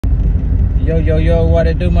Yo, what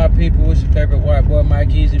it do, my people? It's your favorite white boy, Mike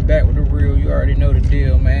Eazy, back with the real. You already know the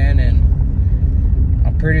deal, man. And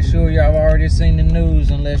I'm pretty sure y'all already seen the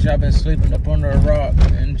news, unless y'all been sleeping up under a rock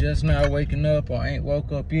and just now waking up or ain't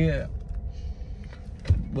woke up yet.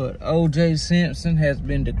 But O.J. Simpson has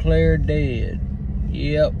been declared dead.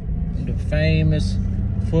 Yep, the famous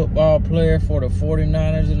football player for the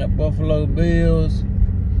 49ers and the Buffalo Bills,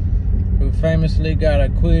 who famously got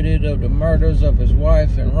acquitted of the murders of his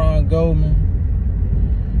wife and Ron Goldman.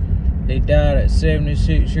 He died at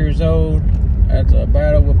 76 years old after a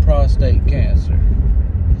battle with prostate cancer.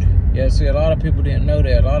 Yeah, see, a lot of people didn't know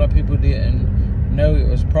that. A lot of people didn't know it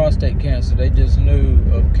was prostate cancer. They just knew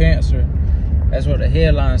of cancer. That's what the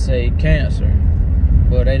headlines say, cancer.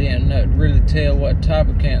 But they didn't really tell what type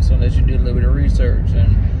of cancer unless you did a little bit of research.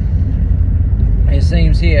 And it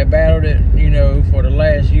seems he had battled it, for the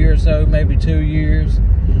last year or so, maybe 2 years.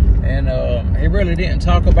 And he really didn't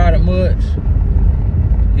talk about it much.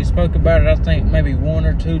 He spoke about it, I think, maybe 1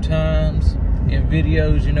 or 2 times in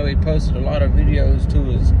videos. He posted a lot of videos to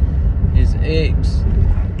his ex,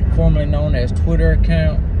 formerly known as Twitter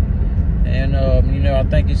account. And, I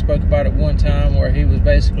think he spoke about it one time where he was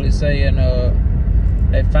basically saying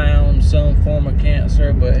they found some form of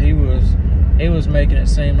cancer, but he was making it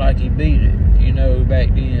seem like he beat it, back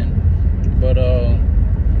then. But,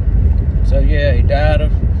 so yeah, he died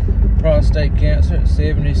of prostate cancer at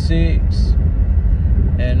 76.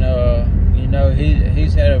 And,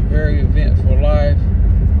 he's had a very eventful life.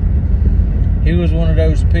 He was one of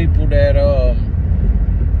those people that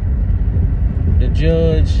the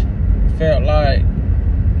judge felt like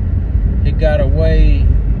he got away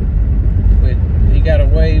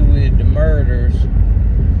with the murders.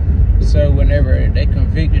 So whenever they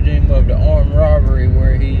convicted him of the armed robbery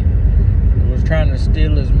where he was trying to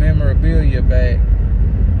steal his memorabilia back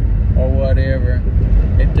or whatever,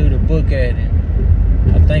 they threw the book at him.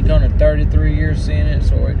 I think on a 33-year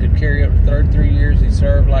sentence, or it could carry up to 33 years. He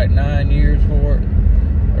served like 9 years for it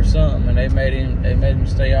or something, and they made him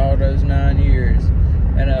stay all those 9 years.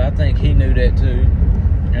 And I think he knew that too.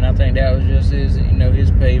 And I think that was just his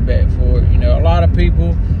payback for it. A lot of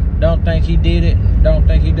people don't think he did it, don't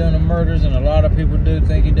think he done the murders, and a lot of people do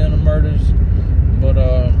think he done the murders. But,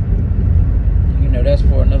 that's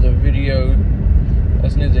for another video.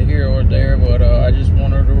 That's neither here or there, but I just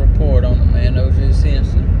wanted to report on the man, O.J.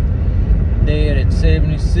 Simpson, dead at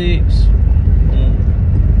 76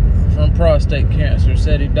 from prostate cancer.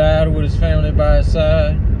 Said he died with his family by his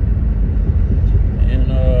side,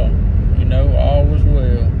 and all was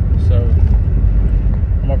well. So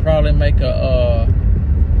I'm gonna probably make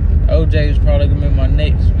OJ is probably gonna be my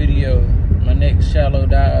next video, my next shallow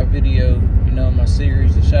dive video. My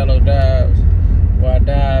series of shallow dives, where I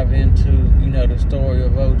dive into the story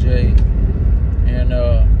of OJ and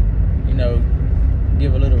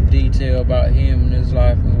give a little detail about him and his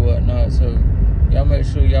life and whatnot. So y'all make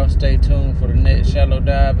sure y'all stay tuned for the next shallow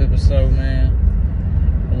dive episode, man.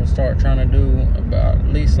 I'm gonna start trying to do about at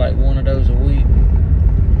least like 1 of those a week.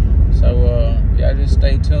 So y'all just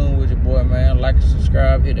stay tuned with your boy, man. Like and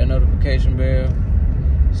subscribe, hit that notification bell.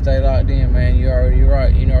 Stay locked in, man. You already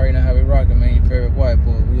right. You already know how we rockin', man. Your favorite white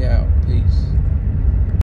boy. We out. Peace.